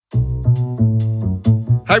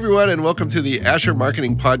Hi, everyone, and welcome to the Asher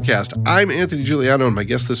Marketing Podcast. I'm Anthony Giuliano, and my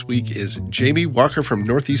guest this week is Jamie Walker from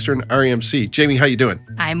Northeastern REMC. Jamie, how you doing?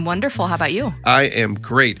 I'm wonderful. How about you? I am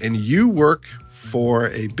great. And you work for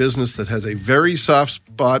a business that has a very soft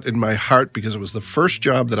spot in my heart because it was the first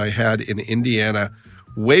job that I had in Indiana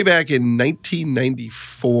way back in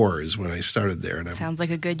 1994 is when I started there. And Sounds like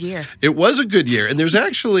a good year. It was a good year. And there's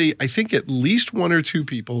actually, I think, at least one or two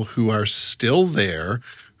people who are still there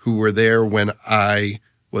who were there when I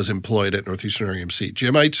was employed at Northeastern REMC.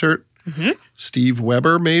 Jim Eitzert, Steve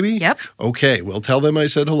Weber, maybe? Yep. Okay, well, tell them I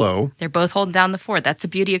said hello. They're both holding down the fort. That's the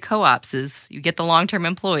beauty of co-ops is you get the long-term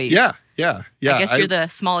employees. Yeah. I guess you're the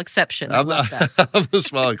small exception. I'm the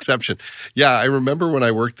small exception. Yeah, I remember when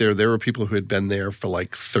I worked there were people who had been there for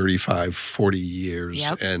like 35, 40 years.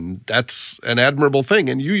 Yep. And that's an admirable thing.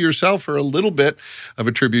 And you yourself are a little bit of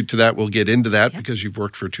a tribute to that. We'll get into that because you've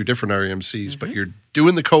worked for two different REMCs, but you're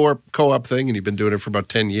doing the co-op thing and you've been doing it for about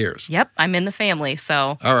 10 years. Yep, I'm in the family,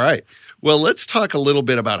 so. All right. Well, let's talk a little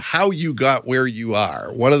bit about how you got where you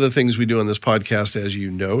are. One of the things we do on this podcast, as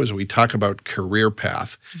you know, is we talk about career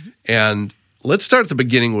path. And let's start at the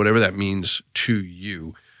beginning, whatever that means to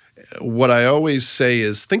you. What I always say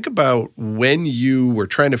is think about when you were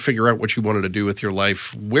trying to figure out what you wanted to do with your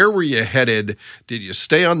life. Where were you headed? Did you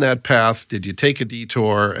stay on that path? Did you take a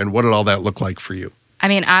detour? And what did all that look like for you? I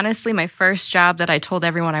mean, honestly, my first job that I told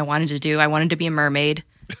everyone I wanted to do, I wanted to be a mermaid.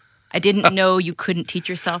 I didn't know you couldn't teach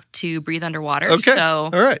yourself to breathe underwater. Okay. So,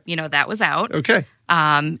 all right. That was out. Okay.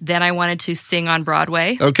 Then I wanted to sing on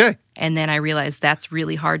Broadway. Okay. And then I realized that's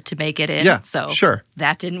really hard to make it in. Yeah, so sure.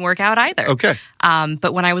 That didn't work out either. Okay.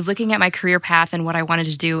 But when I was looking at my career path and what I wanted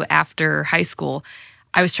to do after high school,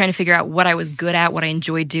 I was trying to figure out what I was good at, what I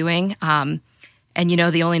enjoyed doing. And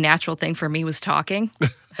the only natural thing for me was talking.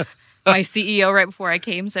 My CEO right before I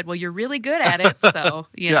came said, well, you're really good at it. So,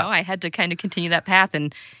 I had to kind of continue that path.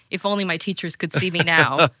 And if only my teachers could see me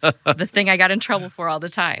now, the thing I got in trouble for all the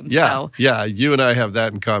time. Yeah, you and I have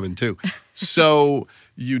that in common too. So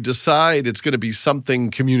you decide it's going to be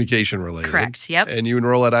something communication related. Correct, yep. And you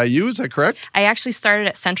enroll at IU, is that correct? I actually started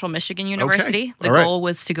at Central Michigan University. Okay. The goal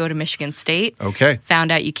was to go to Michigan State. Okay.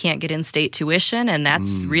 Found out you can't get in-state tuition, and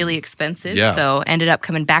that's really expensive. Yeah. So ended up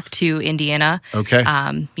coming back to Indiana. Okay.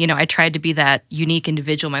 I tried to be that unique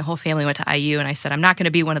individual. My whole family went to IU, and I said, I'm not going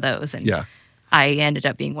to be one of those. And I ended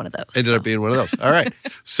up being one of those. Ended up being one of those. All right.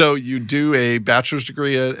 So you do a bachelor's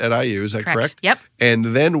degree at IU, is that correct? Yep. And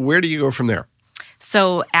then where do you go from there?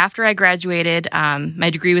 So after I graduated, my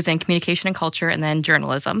degree was in communication and culture and then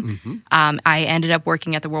journalism. I ended up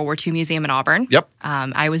working at the World War II Museum in Auburn. Yep.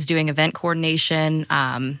 I was doing event coordination,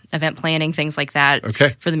 event planning, things like that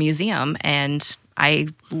for the museum. And I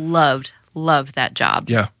loved that job.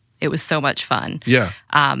 Yeah. It was so much fun. Yeah.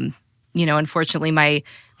 Unfortunately, my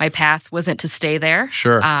path wasn't to stay there.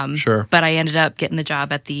 Sure. But I ended up getting the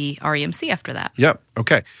job at the REMC after that. Yep.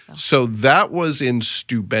 Okay. So that was in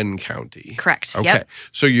Steuben County. Correct. Okay. Yep.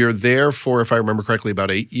 So you're there for, if I remember correctly,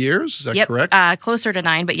 about 8 years. Is that correct? Closer to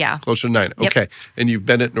 9, but yeah. Closer to 9. Yep. Okay. And you've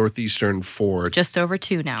been at Northeastern for just over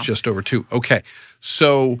 2 now. Just over 2. Okay.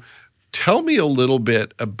 So tell me a little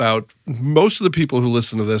bit about, most of the people who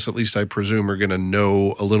listen to this, at least I presume, are going to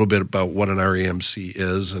know a little bit about what an REMC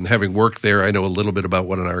is. And having worked there, I know a little bit about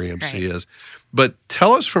what an REMC is. But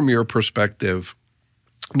tell us from your perspective,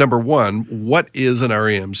 number one, what is an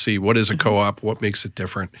REMC? What is a co-op? What makes it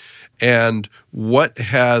different? And what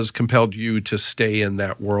has compelled you to stay in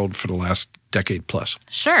that world for the last decade plus?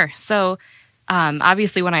 Sure. So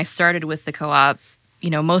obviously when I started with the co-op,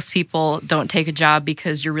 most people don't take a job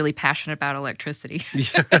because you're really passionate about electricity.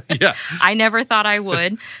 Yeah. I never thought I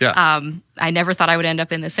would. I never thought I would end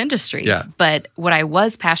up in this industry. Yeah. But what I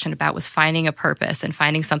was passionate about was finding a purpose and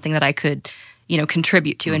finding something that I could,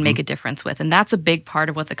 contribute to and make a difference with. And that's a big part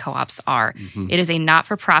of what the co-ops are. It is a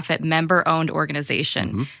not-for-profit, member-owned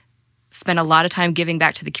organization. Spend a lot of time giving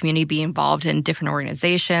back to the community, be involved in different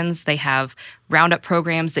organizations. They have roundup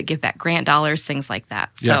programs that give back grant dollars, things like that.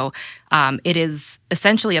 So it is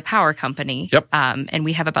essentially a power company. Yep. And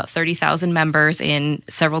we have about 30,000 members in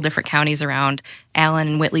several different counties around Allen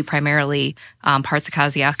and Whitley primarily, parts of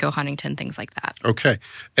Kosciuszko, Huntington, things like that. Okay.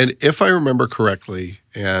 And if I remember correctly,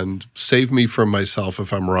 and save me from myself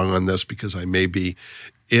if I'm wrong on this because I may be,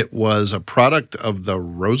 it was a product of the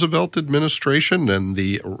Roosevelt administration and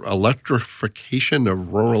the electrification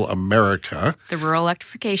of rural America. The Rural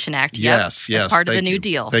Electrification Act, Yes. as part of the New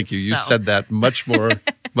Deal. Thank you. You So. said that much more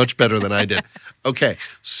Much better than I did. Okay.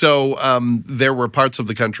 So there were parts of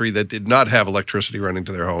the country that did not have electricity running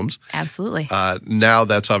to their homes. Absolutely. Now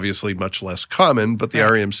that's obviously much less common, but the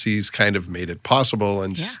Right. REMCs kind of made it possible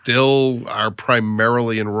and still are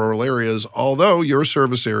primarily in rural areas, although your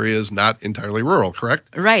service area is not entirely rural,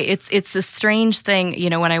 correct? Right. It's a strange thing.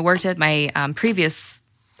 When I worked at my previous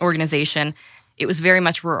organization, it was very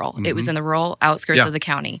much rural. It was in the rural outskirts of the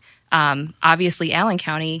county. Obviously, Allen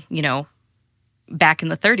County, back in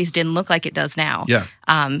the 30s didn't look like it does now. Yeah.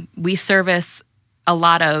 We service a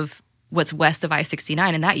lot of what's west of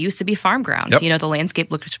I-69, and that used to be farm ground. Yep. The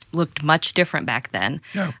landscape looked much different back then.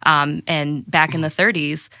 Yeah. And back in the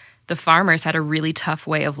 30s, the farmers had a really tough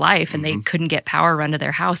way of life, and they couldn't get power run to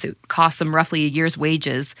their house. It cost them roughly a year's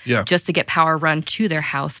wages just to get power run to their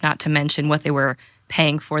house, not to mention what they were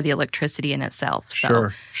paying for the electricity in itself.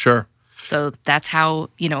 Sure. So that's how,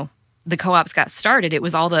 the co-ops got started. It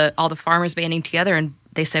was all the farmers banding together, and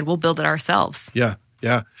they said, we'll build it ourselves. Yeah.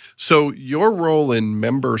 So your role in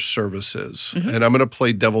member services, and I'm going to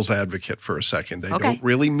play devil's advocate for a second. I don't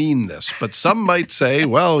really mean this, but some might say,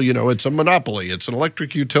 well, it's a monopoly. It's an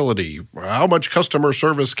electric utility. How much customer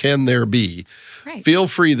service can there be? Right. Feel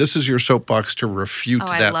free. This is your soapbox to refute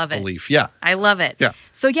I that love belief. It. Yeah. I love it. Yeah.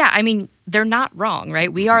 So, they're not wrong,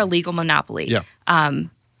 right? We are a legal monopoly. Yeah.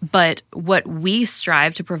 But what we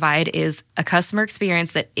strive to provide is a customer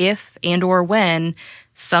experience that if and or when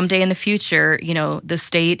someday in the future, the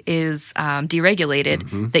state is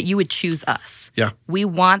deregulated, that you would choose us. Yeah. We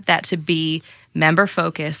want that to be member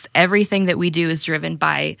focused. Everything that we do is driven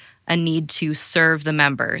by a need to serve the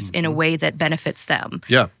members in a way that benefits them.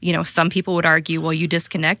 Yeah. Some people would argue, well, you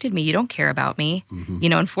disconnected me. You don't care about me.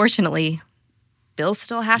 Unfortunately, bills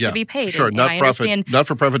still have to be paid. Sure, and I understand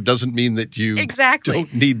not-for-profit doesn't mean that you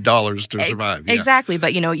don't need dollars to survive. Yeah. Exactly.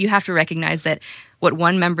 But, you have to recognize that what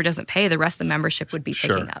one member doesn't pay, the rest of the membership would be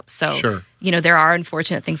picking up. So, there are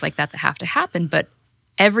unfortunate things like that have to happen. But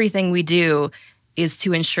everything we do is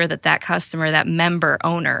to ensure that customer, that member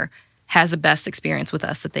owner, has the best experience with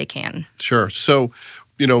us that they can. Sure. So,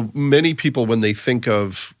 many people, when they think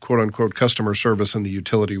of quote-unquote customer service in the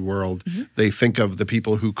utility world, they think of the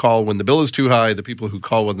people who call when the bill is too high, the people who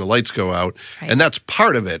call when the lights go out. Right. And that's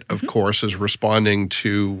part of it, of course, is responding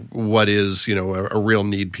to what is, a real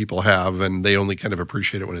need people have, and they only kind of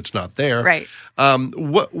appreciate it when it's not there. Right.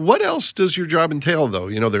 What else does your job entail, though?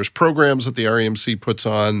 There's programs that the REMC puts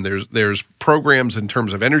on. There's programs in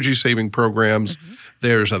terms of energy-saving programs.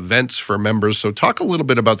 There's events for members. So talk a little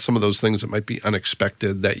bit about some of those things that might be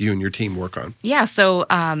unexpected that you and your team work on. Yeah. So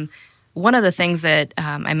one of the things that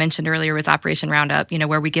I mentioned earlier was Operation Roundup,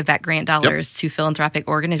 where we give back grant dollars to philanthropic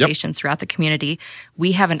organizations throughout the community.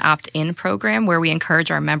 We have an opt-in program where we encourage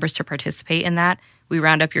our members to participate in that. We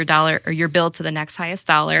round up your dollar or your bill to the next highest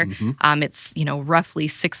dollar. It's roughly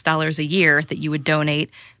 $6 a year that you would donate,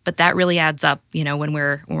 but that really adds up. When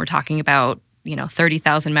we're talking about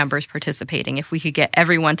 30,000 members participating. If we could get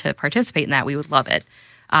everyone to participate in that, we would love it.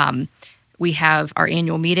 We have our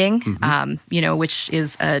annual meeting, which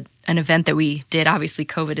is an event that we did. Obviously,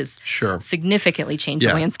 COVID has significantly changed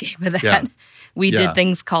the landscape of that. Yeah. We did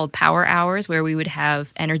things called power hours where we would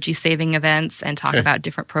have energy-saving events and talk about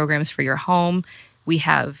different programs for your home. We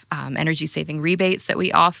have energy-saving rebates that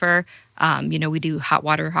we offer. We do hot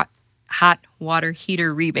water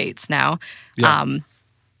heater rebates now. Yeah.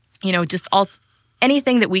 Just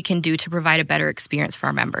anything that we can do to provide a better experience for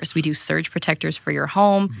our members. We do surge protectors for your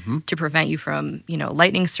home to prevent you from,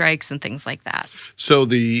 lightning strikes and things like that. So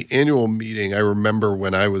the annual meeting, I remember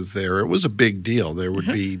when I was there, it was a big deal. There would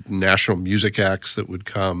be national music acts that would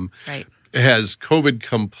come. Right. Has COVID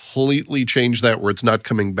completely changed that where it's not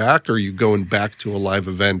coming back, or are you going back to a live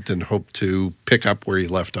event and hope to pick up where you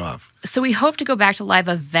left off? So we hope to go back to live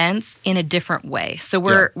events in a different way. So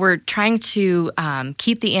we're trying to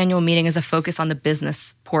keep the annual meeting as a focus on the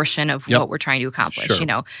business portion of what we're trying to accomplish.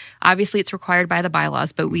 Sure. Obviously it's required by the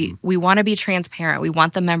bylaws, but we want to be transparent. We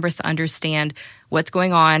want the members to understand what's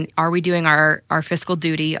going on. Are we doing our fiscal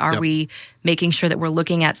duty? Are we making sure that we're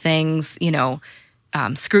looking at things,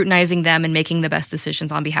 scrutinizing them and making the best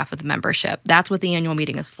decisions on behalf of the membership? That's what the annual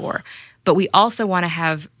meeting is for. But we also want to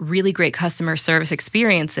have really great customer service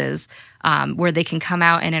experiences where they can come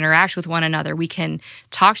out and interact with one another. We can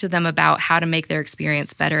talk to them about how to make their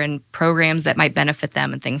experience better and programs that might benefit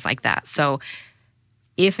them and things like that. So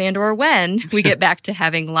if and or when we get back to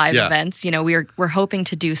having live Yeah. events, we're hoping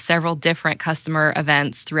to do several different customer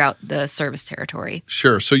events throughout the service territory.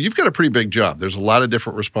 Sure. So you've got a pretty big job. There's a lot of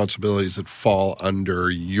different responsibilities that fall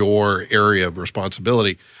under your area of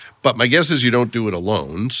responsibility. But my guess is you don't do it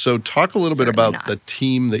alone. So talk a little bit Certainly about not. the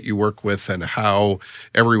team that you work with and how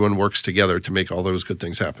everyone works together to make all those good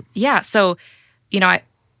things happen. Yeah. So,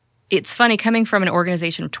 it's funny coming from an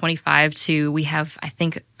organization of 25 to we have, I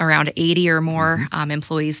think, around 80 or more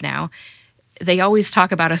employees now. They always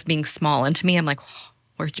talk about us being small. And to me, I'm like,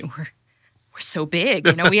 we're so big.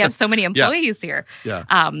 We have so many employees here. Yeah.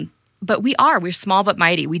 But we're small but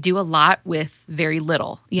mighty. We do a lot with very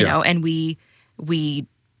little, and we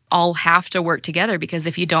all have to work together, because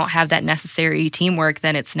if you don't have that necessary teamwork,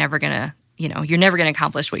 then it's never going to, you're never going to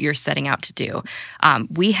accomplish what you're setting out to do.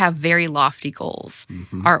 We have very lofty goals.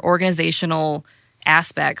 Our organizational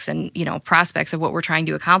aspects and, prospects of what we're trying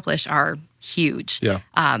to accomplish are huge. Yeah.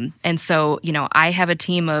 And so, I have a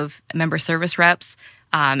team of member service reps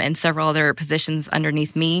and several other positions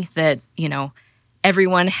underneath me that,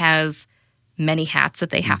 everyone has many hats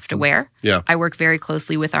that they have to wear. Yeah. I work very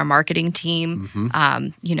closely with our marketing team.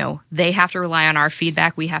 They have to rely on our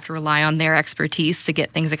feedback. We have to rely on their expertise to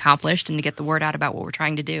get things accomplished and to get the word out about what we're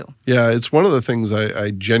trying to do. Yeah, it's one of the things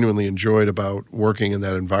I genuinely enjoyed about working in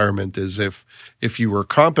that environment is if you were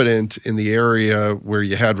competent in the area where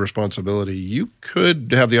you had responsibility, you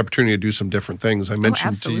could have the opportunity to do some different things. I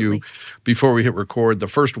mentioned to you before we hit record, the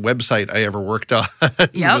first website I ever worked on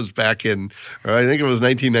was back in, I think it was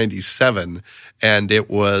 1997. And it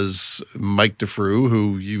was Mike DeFrew,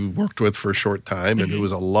 who you worked with for a short time and who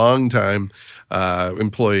was a long-time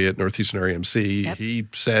employee at Northeastern REMC. Yep. He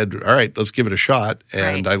said, all right, let's give it a shot.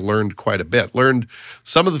 And Right. I learned quite a bit. Learned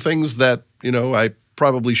some of the things that, I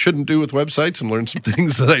probably shouldn't do with websites, and learned some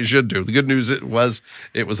things that I should do. The good news it was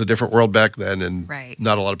a different world back then, and Right.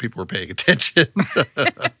 not a lot of people were paying attention.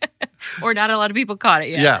 Or not a lot of people caught it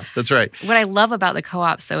yet. Yeah, that's right. What I love about the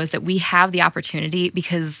co-ops, though, is that we have the opportunity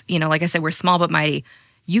because, like I said, we're small but mighty.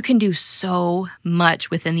 You can do so much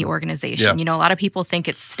within the organization. Yeah. A lot of people think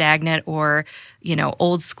it's stagnant or,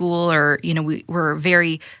 old school, or, we're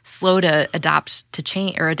very slow to adapt to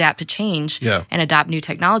change Yeah. and adopt new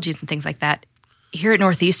technologies and things like that. Here at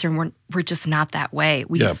Northeastern, we're just not that way.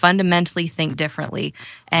 We Yeah. fundamentally think differently.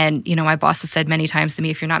 And, my boss has said many times to me,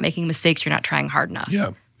 if you're not making mistakes, you're not trying hard enough.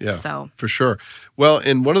 Yeah, So- for sure. Well,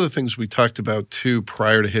 and one of the things we talked about too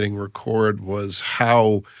prior to hitting record was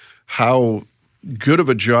how good of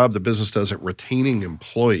a job the business does at retaining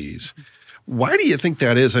employees. Why do you think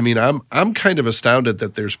that is? I mean, I'm kind of astounded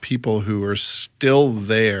that there's people who are still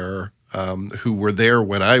there, who were there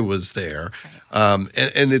when I was there. And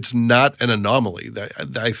it's not an anomaly.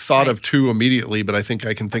 I thought of two immediately, but I think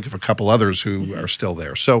I can think of a couple others who are still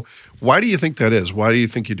there. So why do you think that is? Why do you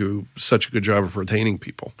think you do such a good job of retaining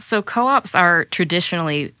people? So co-ops are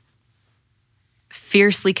traditionally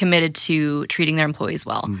fiercely committed to treating their employees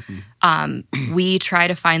well. We try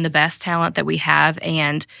to find the best talent that we have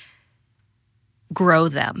and grow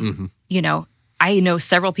them. I know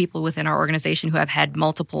several people within our organization who have had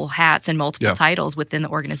multiple hats and multiple titles within the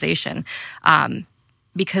organization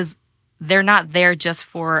because they're not there just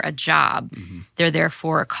for a job. They're there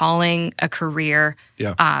for a calling, a career.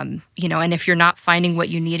 And if you're not finding what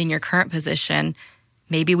you need in your current position,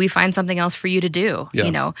 maybe we find something else for you to do.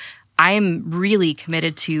 I am really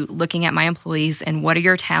committed to looking at my employees and what are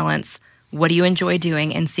your talents, what do you enjoy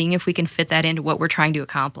doing, and seeing if we can fit that into what we're trying to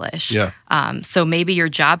accomplish. So maybe your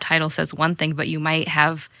job title says one thing, but you might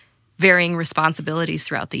have varying responsibilities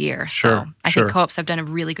throughout the year. Sure, So I sure. think co-ops have done a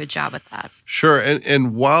really good job at that. Sure.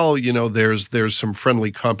 And while, there's some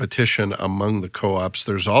friendly competition among the co-ops,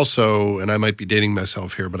 there's also, and I might be dating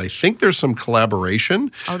myself here, but I think there's some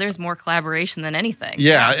collaboration. Oh, there's more collaboration than anything.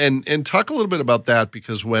 Yeah. And talk a little bit about that,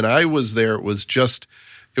 because when I was there,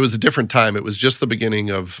 it was a different time. It was just the beginning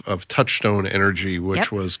of Touchstone Energy,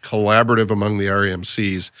 which was collaborative among the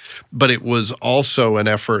REMCs, but it was also an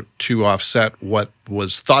effort to offset what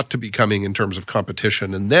was thought to be coming in terms of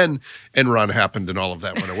competition. And then Enron happened and all of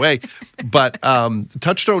that went away. But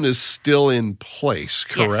Touchstone is still in place,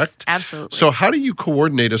 correct? Yes, absolutely. So how do you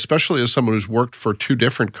coordinate, especially as someone who's worked for two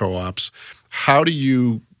different co-ops, how do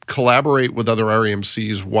you collaborate with other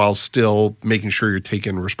REMCs while still making sure you're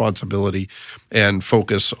taking responsibility and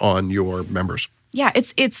focus on your members? Yeah,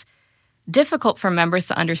 it's difficult for members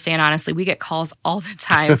to understand, honestly. We get calls all the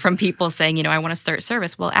time from people saying, I want to start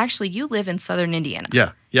service. Well, actually, you live in Southern Indiana.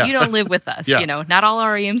 Yeah. You don't live with us. Yeah. Not all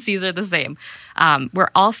REMCs are the same. We're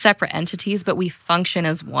all separate entities, but we function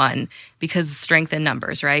as one because of strength in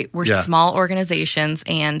numbers, right? We're small organizations,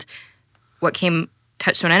 and what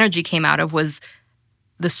Touchstone Energy came out of was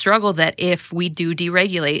the struggle that if we do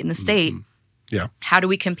deregulate in the state, Yeah. how do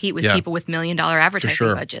we compete with people with $1 million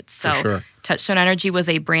advertising budgets? So Touchstone Energy was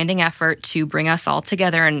a branding effort to bring us all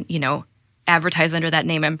together and, advertise under that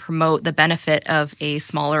name and promote the benefit of a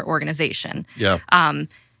smaller organization. Yeah.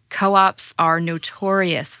 Co-ops are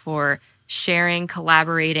notorious for sharing,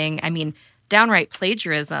 collaborating. I mean, downright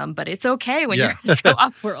plagiarism, but it's okay when you're in the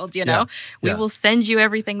co-op world, We will send you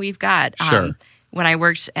everything we've got. Sure. When I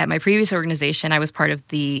worked at my previous organization, I was part of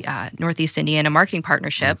the Northeast Indiana Marketing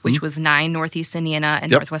Partnership, which was 9 Northeast Indiana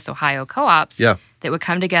and Northwest Ohio co-ops that would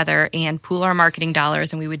come together and pool our marketing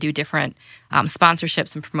dollars, and we would do different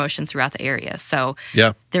sponsorships and promotions throughout the area. So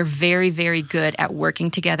they're very, very good at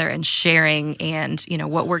working together and sharing, and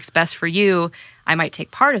what works best for you. I might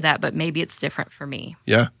take part of that, but maybe it's different for me.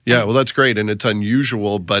 Yeah. Well, that's great. And it's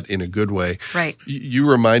unusual, but in a good way. Right. You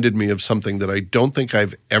reminded me of something that I don't think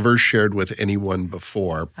I've ever shared with anyone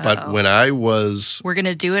before. But when I was... We're going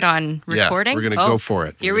to do it on recording? Yeah, we're going to go for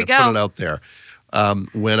it. Here we go. Put it out there.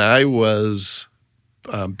 When I was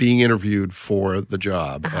being interviewed for the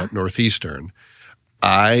job at Northeastern,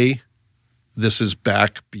 this is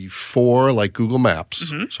back before like Google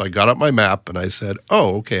Maps. So I got up my map and I said,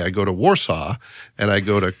 okay, I go to Warsaw and I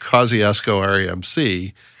go to Kosciuszko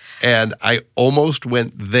REMC, and I almost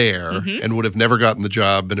went there and would have never gotten the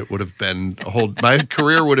job, and it would have been my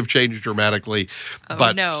career would have changed dramatically.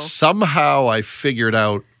 Somehow I figured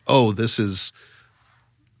out, this is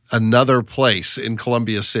another place in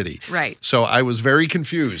Columbia City. Right. So I was very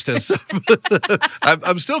confused.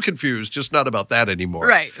 I'm still confused, just not about that anymore.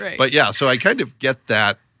 Right. But so I kind of get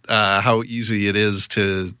that, how easy it is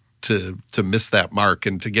to miss that mark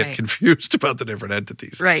and to get confused about the different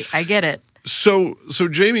entities. Right. I get it. So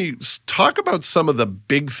Jamie, talk about some of the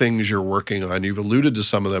big things you're working on. You've alluded to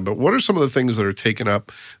some of them, but what are some of the things that are taking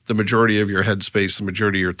up the majority of your headspace, the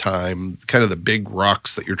majority of your time, kind of the big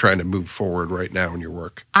rocks that you're trying to move forward right now in your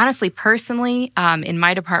work? Honestly, personally, in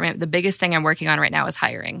my department, the biggest thing I'm working on right now is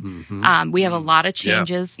hiring. We have a lot of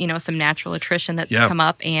changes, some natural attrition that's come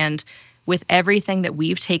up, and with everything that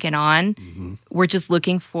we've taken on, we're just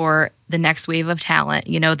looking for the next wave of talent,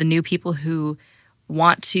 the new people who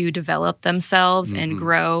want to develop themselves and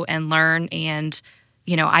grow and learn. And,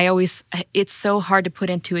 it's so hard to put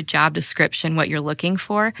into a job description what you're looking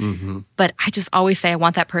for. But I just always say I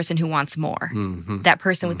want that person who wants more, that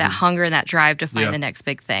person with that hunger and that drive to find the next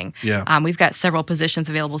big thing. We've got several positions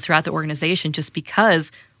available throughout the organization just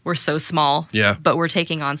because we're so small, but we're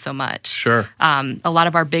taking on so much. Sure. A lot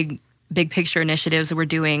of our big picture initiatives that we're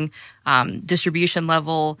doing, distribution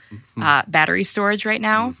level battery storage right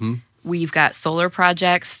now. We've got solar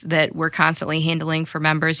projects that we're constantly handling for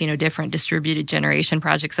members, different distributed generation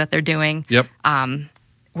projects that they're doing.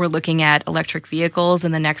 We're looking at electric vehicles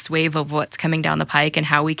and the next wave of what's coming down the pike and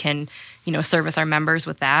how we can, service our members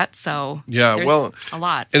with that. So there's a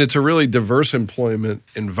lot. And it's a really diverse employment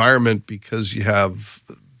environment because you have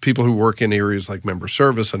people who work in areas like member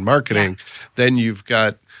service and marketing. Then you've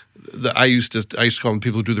got I used to call them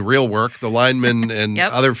people who do the real work, the linemen and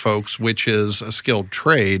other folks, which is a skilled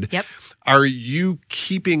trade. Are you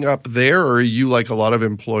keeping up there, or are you like a lot of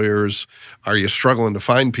employers? Are you struggling to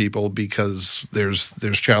find people because there's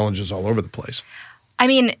challenges all over the place? I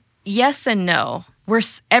mean, yes and no.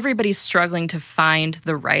 Everybody's struggling to find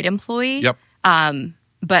the right employee.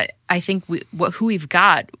 But I think who we've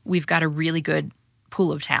got a really good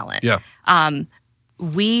pool of talent.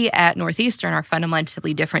 We at Northeastern are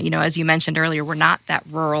fundamentally different. As you mentioned earlier, we're not that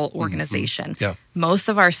rural organization. Most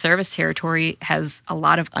of our service territory has a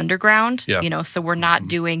lot of underground, so we're not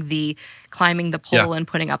doing the climbing the pole and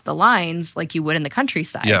putting up the lines like you would in the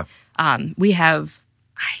countryside. We have,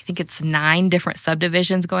 I think it's 9 different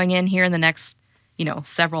subdivisions going in here in the next,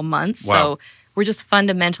 several months. Wow. So we're just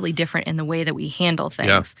fundamentally different in the way that we handle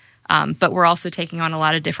things. But we're also taking on a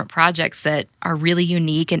lot of different projects that are really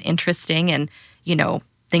unique and interesting and,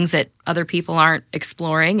 things that other people aren't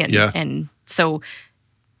exploring. And so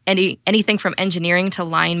anything from engineering to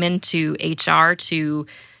linemen to HR to,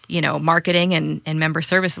 marketing and member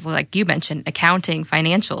services, like you mentioned, accounting,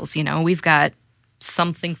 financials, we've got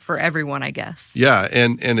something for everyone, I guess. Yeah.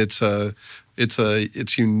 And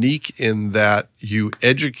it's unique in that you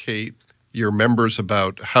educate your members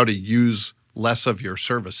about how to use less of your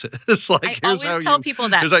services. I always tell people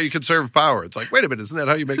that. Here's how you conserve power. It's like, wait a minute, isn't that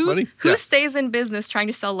how you make money? Who stays in business trying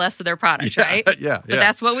to sell less of their product, right? But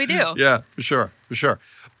that's what we do. Yeah, for sure.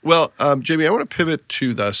 Well, Jamie, I want to pivot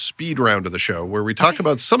to the speed round of the show where we talk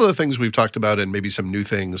about some of the things we've talked about and maybe some new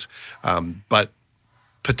things. But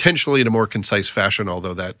potentially in a more concise fashion,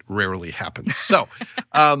 although that rarely happens. So,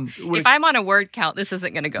 if I'm on a word count, this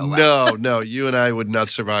isn't going to go well. No, you and I would not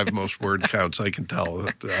survive most word counts, I can tell.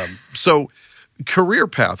 So, career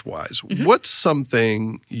path-wise, what's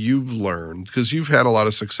something you've learned, because you've had a lot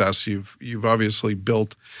of success, you've obviously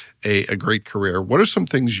built a great career. What are some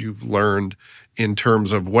things you've learned in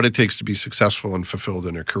terms of what it takes to be successful and fulfilled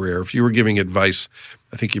in a career? If you were giving advice,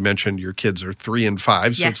 I think you mentioned your kids are 3 and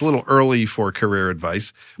 5, so Yes. it's a little early for career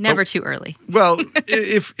advice. Never too early. Well,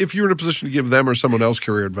 if you were in a position to give them or someone else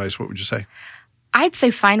career advice, what would you say? I'd say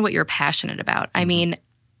find what you're passionate about. I mean,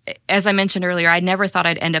 as I mentioned earlier, I never thought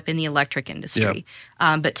I'd end up in the electric industry.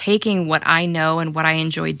 But taking what I know and what I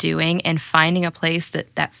enjoy doing and finding a place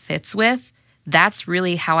that fits with, that's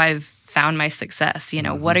really how I've found my success. You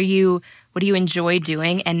know, what do you enjoy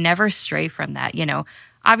doing, and never stray from that. You know,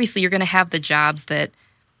 obviously you're going to have the jobs that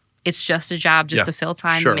it's just a job just to fill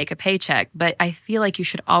time and make a paycheck. But I feel like you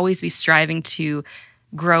should always be striving to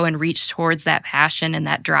grow and reach towards that passion and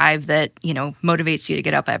that drive that, you know, motivates you to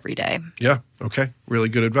get up every day. Yeah. Okay. Really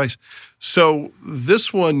good advice. So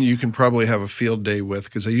this one you can probably have a field day with,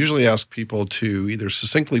 because I usually ask people to either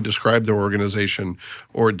succinctly describe their organization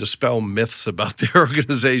or dispel myths about their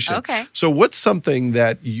organization. Okay. So what's something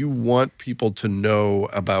that you want people to know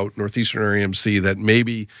about Northeastern REMC that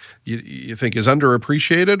maybe you think is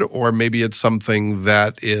underappreciated, or maybe it's something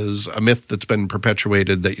that is a myth that's been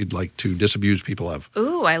perpetuated that you'd like to disabuse people of?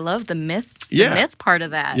 Ooh, I love the myth part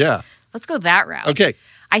of that. Yeah. Let's go that route. Okay.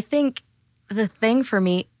 I think the thing for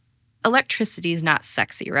me, electricity is not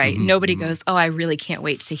sexy, right? Nobody goes, oh, I really can't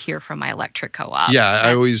wait to hear from my electric co-op. Yeah,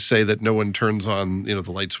 I always say that no one turns on, the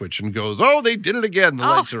light switch and goes, oh, they did it again. The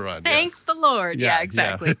lights are on. Thank the Lord. Yeah,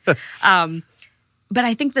 exactly. But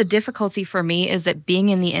I think the difficulty for me is that being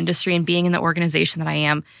in the industry and being in the organization that I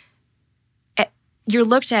am, you're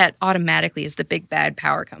looked at automatically as the big bad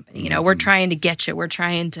power company. You know, we're trying to get you. We're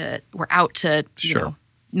out to, you know,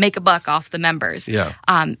 make a buck off the members. Yeah.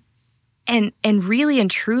 And really and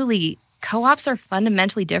truly, co-ops are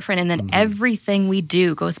fundamentally different, and then everything we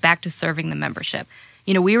do goes back to serving the membership.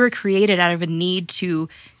 You know, we were created out of a need to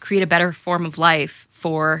create a better form of life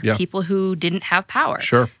for people who didn't have power.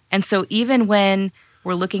 Sure. And so even when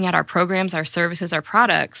we're looking at our programs, our services, our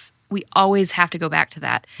products, we always have to go back to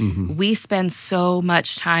that. We spend so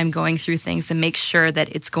much time going through things to make sure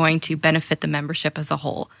that it's going to benefit the membership as a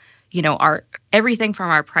whole. You know, everything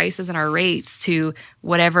from our prices and our rates to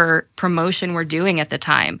whatever promotion we're doing at the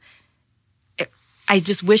time. I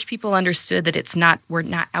just wish people understood that we're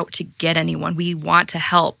not out to get anyone. We want to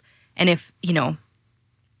help. And if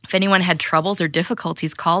anyone had troubles or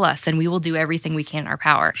difficulties, call us and we will do everything we can in our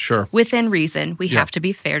power. Sure. Within reason, we have to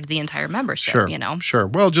be fair to the entire membership, Sure.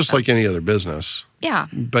 Well, just like any other business. Yeah.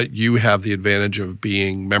 But you have the advantage of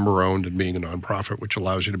being member-owned and being a nonprofit, which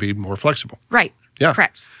allows you to be more flexible. Right. Yeah.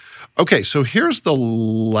 Correct. Okay, so here's the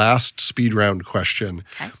last speed round question.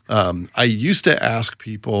 Okay. I used to ask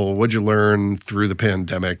people, what'd you learn through the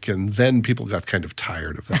pandemic? And then people got kind of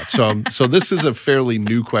tired of that. So this is a fairly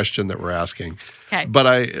new question that we're asking. Okay.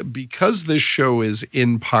 But because this show is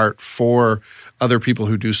in part for other people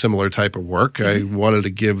who do similar type of work, I wanted to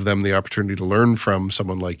give them the opportunity to learn from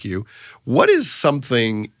someone like you. What is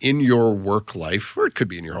something in your work life, or it could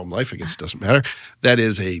be in your home life, I guess it doesn't matter, that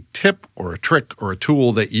is a tip or a trick or a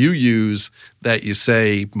tool that you use that you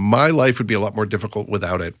say, my life would be a lot more difficult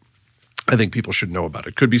without it? I think people should know about it.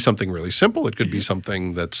 It could be something really simple. It could be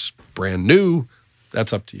something that's brand new.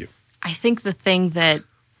 That's up to you. I think the thing that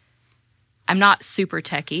I'm not super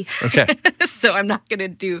techie. Okay. So I'm not going to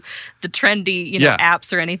do the trendy,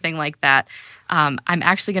 apps or anything like that. I'm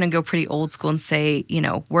actually going to go pretty old school and say,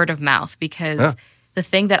 word of mouth, because the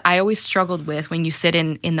thing that I always struggled with when you sit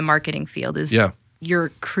in the marketing field is you're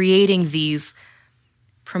creating these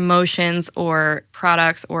promotions or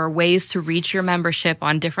products or ways to reach your membership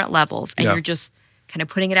on different levels. And you're just kind of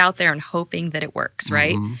putting it out there and hoping that it works,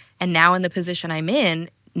 right? And now in the position I'm in,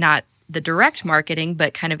 not the direct marketing,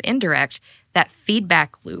 but kind of indirect, that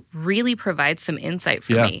feedback loop really provides some insight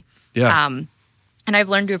for me. Yeah. And I've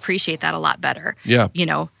learned to appreciate that a lot better. Yeah.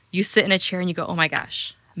 You sit in a chair and you go, oh my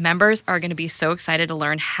gosh, members are going to be so excited to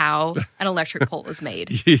learn how an electric pole is made.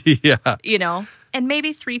 Yeah. And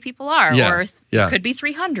maybe 3 people are, or it could be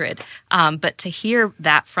 300. But to hear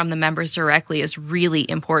that from the members directly is really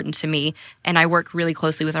important to me. And I work really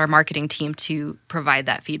closely with our marketing team to provide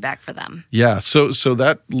that feedback for them. Yeah. So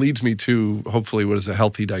that leads me to hopefully what is a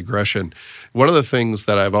healthy digression. One of the things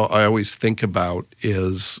that I always think about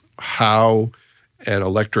is how an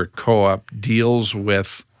electric co-op deals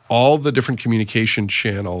with all the different communication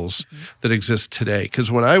channels that exist today.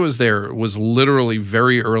 Because when I was there, it was literally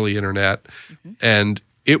very early internet, and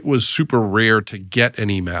it was super rare to get an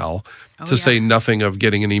email, to say nothing of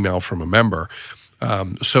getting an email from a member.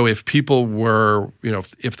 So if people were,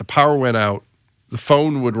 if the power went out, the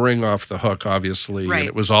phone would ring off the hook, obviously, and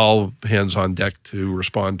it was all hands on deck to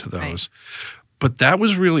respond to those. Right. But that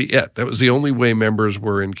was really it. That was the only way members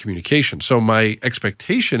were in communication. So my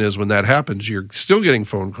expectation is when that happens, you're still getting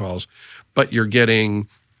phone calls, but you're getting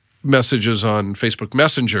messages on Facebook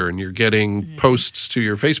Messenger, and you're getting posts to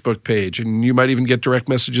your Facebook page, and you might even get direct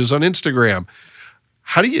messages on Instagram.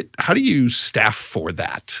 How do you staff for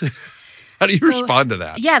that? How do you respond to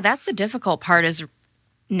that? Yeah, that's the difficult part is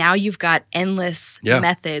now you've got endless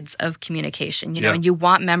methods of communication, and you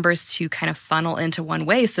want members to kind of funnel into one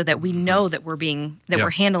way so that we know that we're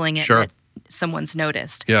handling it, that someone's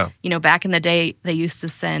noticed. Yeah. Back in the day, they used to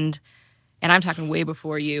send, and I'm talking way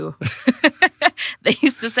before you, they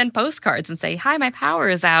used to send postcards and say, "Hi, my power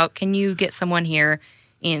is out. Can you get someone here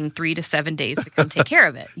in 3 to 7 days to come take care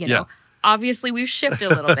of it?" Know, obviously we've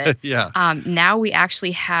shifted a little bit. Now we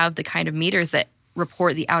actually have the kind of meters that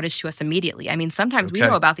report the outage to us immediately. I mean, sometimes we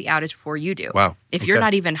know about the outage before you do. Wow. If you're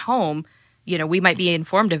not even home, we might be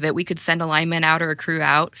informed of it. We could send a lineman out or a crew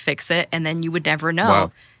out, fix it, and then you would never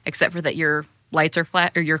know, except for that your lights are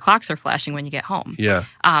flat or your clocks are flashing when you get home. Yeah.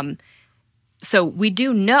 So we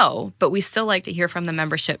do know, but we still like to hear from the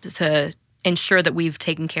membership to ensure that we've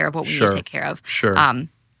taken care of what we need to take care of. Sure.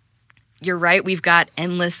 You're right. We've got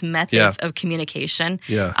endless methods of communication.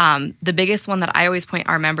 Yeah. The biggest one that I always point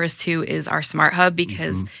our members to is our Smart Hub,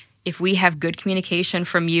 because if we have good communication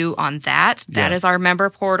from you on that is our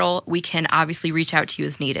member portal. We can obviously reach out to you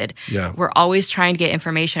as needed. Yeah. We're always trying to get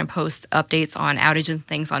information and post updates on outages and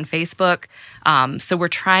things on Facebook. So we're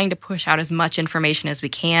trying to push out as much information as we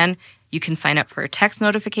can. You can sign up for text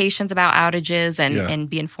notifications about outages and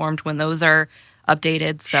be informed when those are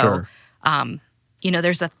updated. So,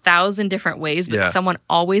 there's 1,000 different ways, but someone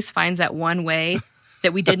always finds that one way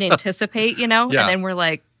that we didn't anticipate, and then we're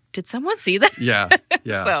like, did someone see this?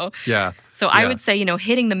 So I would say,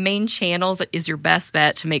 hitting the main channels is your best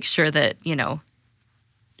bet to make sure that,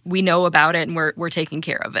 we know about it and we're taking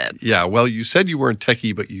care of it. Yeah. Well, you said you weren't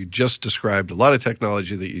techie, but you just described a lot of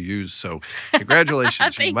technology that you use. So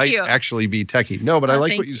congratulations. You might actually be techie. No, but I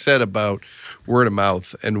like what you said about word of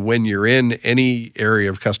mouth. And when you're in any area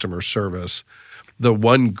of customer service, the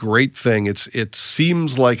one great thing, it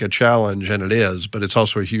seems like a challenge, and it is, but it's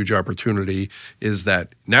also a huge opportunity, is that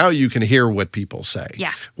now you can hear what people say.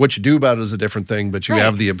 Yeah. What you do about it is a different thing, but you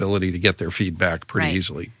have the ability to get their feedback pretty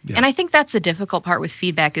easily. Yeah. And I think that's the difficult part with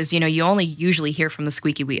feedback is, you only usually hear from the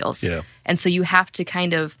squeaky wheels. Yeah. And so you have to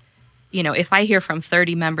kind of, if I hear from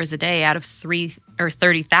 30 members a day out of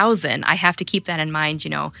 30,000, I have to keep that in mind,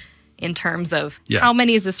 in terms of how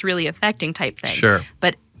many is this really affecting type thing. Sure.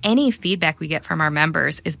 But any feedback we get from our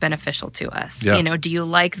members is beneficial to us. Yeah. Do you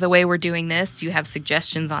like the way we're doing this? Do you have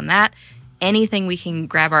suggestions on that? Anything we can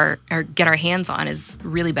grab or get our hands on is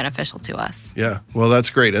really beneficial to us. Yeah. Well, that's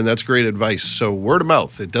great. And that's great advice. So word of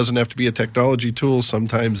mouth, it doesn't have to be a technology tool.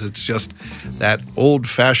 Sometimes it's just that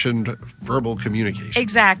old-fashioned verbal communication.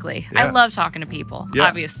 Exactly. Yeah. I love talking to people,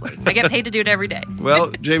 obviously. I get paid to do it every day. Well,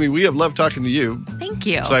 Jamie, we have loved talking to you. Thank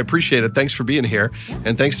you. So I appreciate it. Thanks for being here.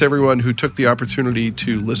 And thanks to everyone who took the opportunity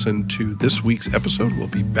to listen to this week's episode. We'll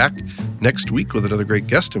be back next week with another great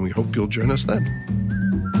guest, and we hope you'll join us then.